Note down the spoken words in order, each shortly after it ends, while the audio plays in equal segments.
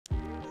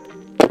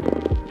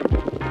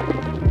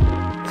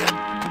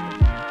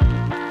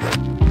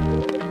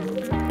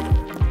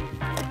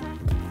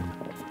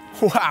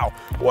Wow,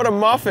 what a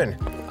muffin.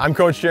 I'm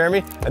Coach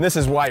Jeremy, and this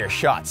is why your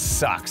shot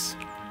sucks.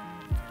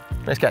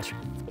 Nice catch.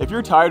 If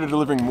you're tired of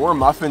delivering more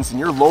muffins in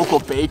your local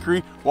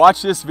bakery,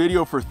 watch this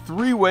video for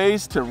 3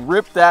 ways to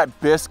rip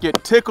that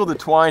biscuit, tickle the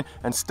twine,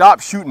 and stop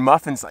shooting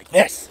muffins like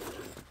this.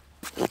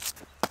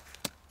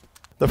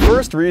 The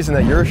first reason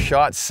that your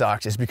shot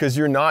sucks is because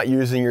you're not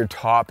using your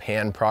top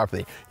hand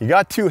properly. You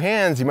got 2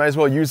 hands, you might as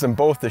well use them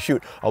both to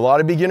shoot. A lot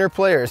of beginner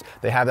players,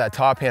 they have that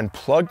top hand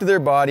plugged to their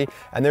body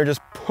and they're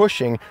just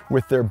pushing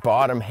with their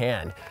bottom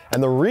hand.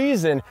 And the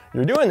reason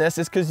you're doing this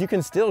is because you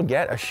can still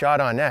get a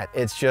shot on net.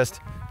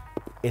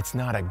 It's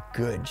not a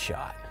good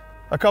shot.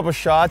 A couple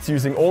shots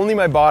using only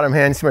my bottom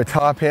hand. See, my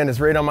top hand is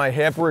right on my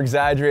hip. We're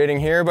exaggerating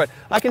here, but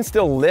I can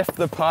still lift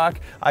the puck.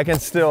 I can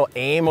still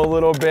aim a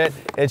little bit.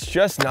 It's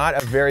just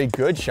not a very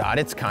good shot.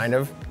 It's kind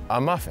of a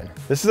muffin.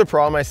 This is a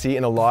problem I see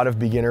in a lot of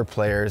beginner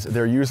players.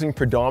 They're using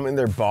predominantly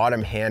their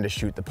bottom hand to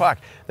shoot the puck.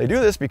 They do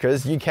this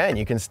because you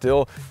can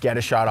still get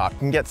a shot off. You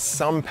can get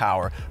some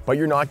power, but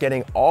you're not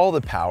getting all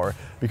the power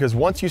because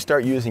once you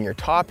start using your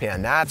top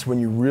hand, that's when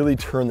you really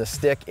turn the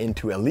stick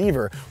into a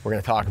lever. We're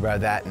gonna talk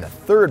about that in the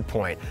third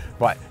point,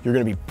 but you're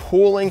gonna be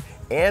pulling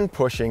and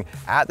pushing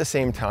at the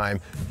same time.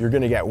 You're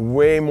gonna get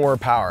way more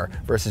power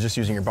versus just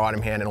using your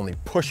bottom hand and only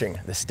pushing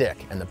the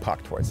stick and the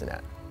puck towards the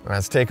net.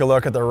 Let's take a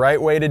look at the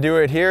right way to do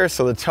it here.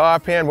 So the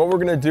top hand, what we're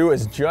gonna do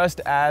is just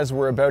as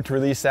we're about to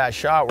release that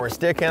shot, we're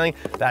stick handling,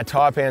 that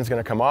top hand's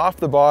gonna come off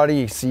the body.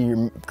 You see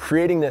you're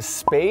creating this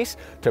space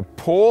to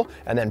pull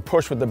and then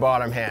push with the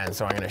bottom hand.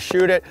 So I'm gonna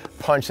shoot it,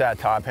 punch that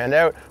top hand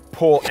out,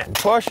 pull and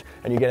push,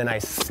 and you get a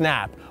nice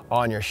snap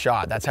on your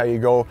shot. That's how you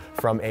go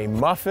from a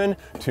muffin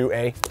to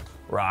a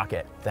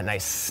rocket, that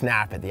nice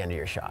snap at the end of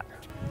your shot.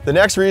 The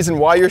next reason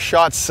why your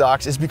shot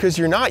sucks is because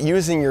you're not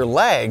using your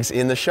legs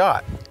in the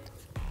shot.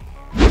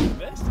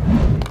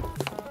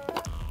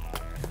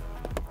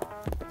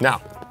 No,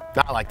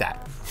 not like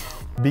that.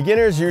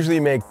 Beginners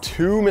usually make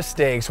 2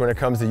 mistakes when it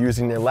comes to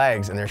using their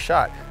legs in their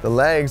shot. The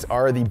legs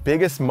are the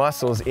biggest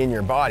muscles in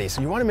your body,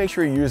 so you want to make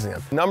sure you're using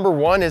them. Number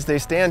 1 is they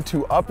stand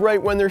too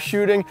upright when they're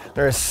shooting.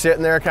 They're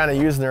sitting there kind of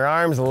using their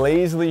arms,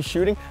 lazily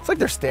shooting. It's like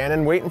they're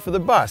standing waiting for the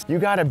bus. You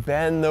got to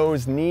bend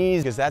those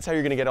knees because that's how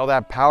you're going to get all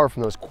that power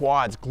from those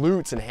quads,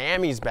 glutes, and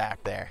hammies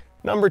back there.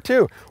 Number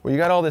 2, well, you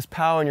got all this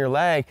power in your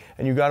leg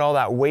and you got all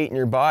that weight in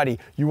your body.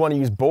 You want to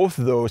use both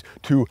of those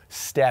to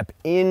step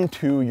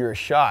into your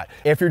shot.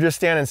 If you're just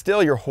standing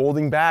still, you're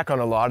holding back on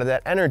a lot of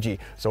that energy.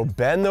 So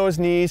bend those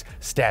knees,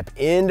 step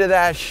into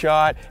that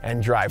shot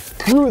and drive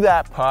through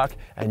that puck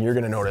and you're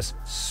going to notice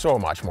so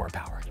much more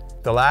power.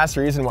 The last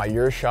reason why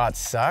your shot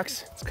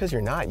sucks is because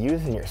you're not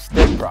using your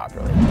stick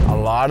properly. A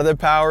lot of the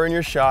power in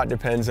your shot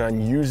depends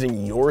on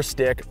using your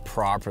stick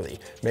properly.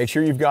 Make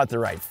sure you've got the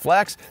right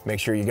flex, make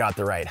sure you got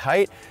the right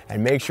height,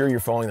 and make sure you're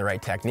following the right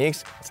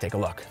techniques. Let's take a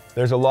look.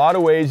 There's a lot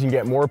of ways you can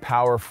get more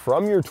power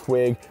from your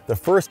twig. The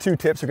first 2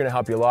 tips are gonna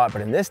help you a lot,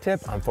 but in this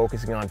tip, I'm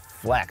focusing on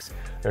flex.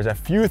 There's a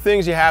few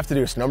things you have to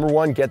do. So number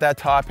 1, get that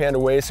top hand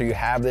away so you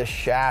have this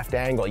shaft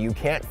angle. You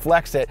can't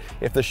flex it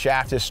if the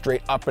shaft is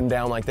straight up and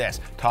down like this.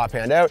 Top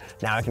hand out,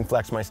 now I can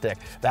flex my stick.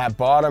 That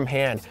bottom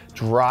hand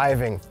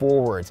driving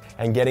forwards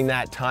and getting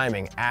that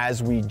timing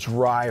as we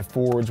drive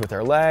forwards with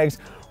our legs.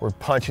 We're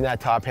punching that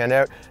top hand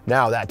out.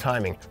 Now that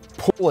timing,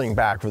 pulling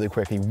back really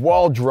quickly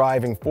while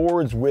driving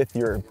forwards with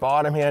your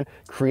bottom hand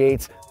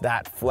creates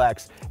that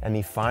flex. And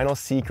the final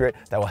secret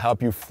that will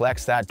help you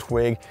flex that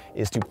twig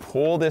is to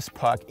pull this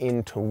puck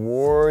in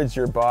towards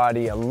your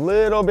body a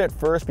little bit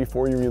first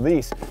before you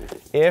release.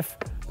 If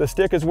the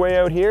stick is way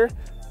out here,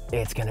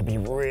 it's gonna be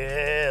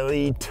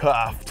really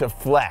tough to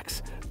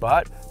flex.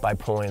 But by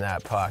pulling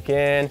that puck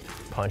in,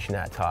 punching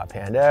that top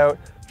hand out,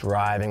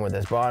 driving with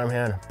this bottom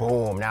hand,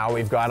 boom, now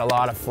we've got a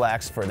lot of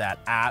flex for that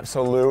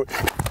absolute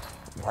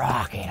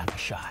rocket of a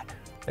shot.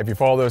 If you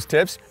follow those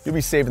tips, you'll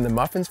be saving the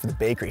muffins for the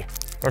bakery.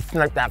 Let's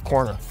snipe that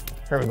corner.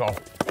 Here we go.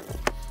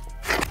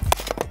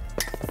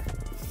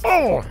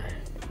 Oh!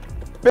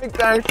 Big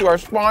thanks to our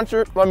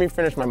sponsor. Let me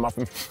finish my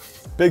muffin.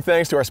 Big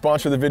thanks to our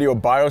sponsor of the video,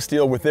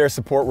 BioSteel. With their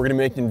support, we're gonna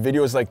be making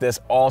videos like this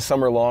all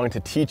summer long to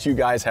teach you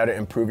guys how to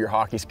improve your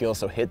hockey skills.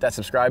 So hit that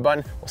subscribe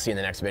button. We'll see you in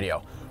the next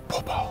video.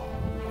 Pow, pow.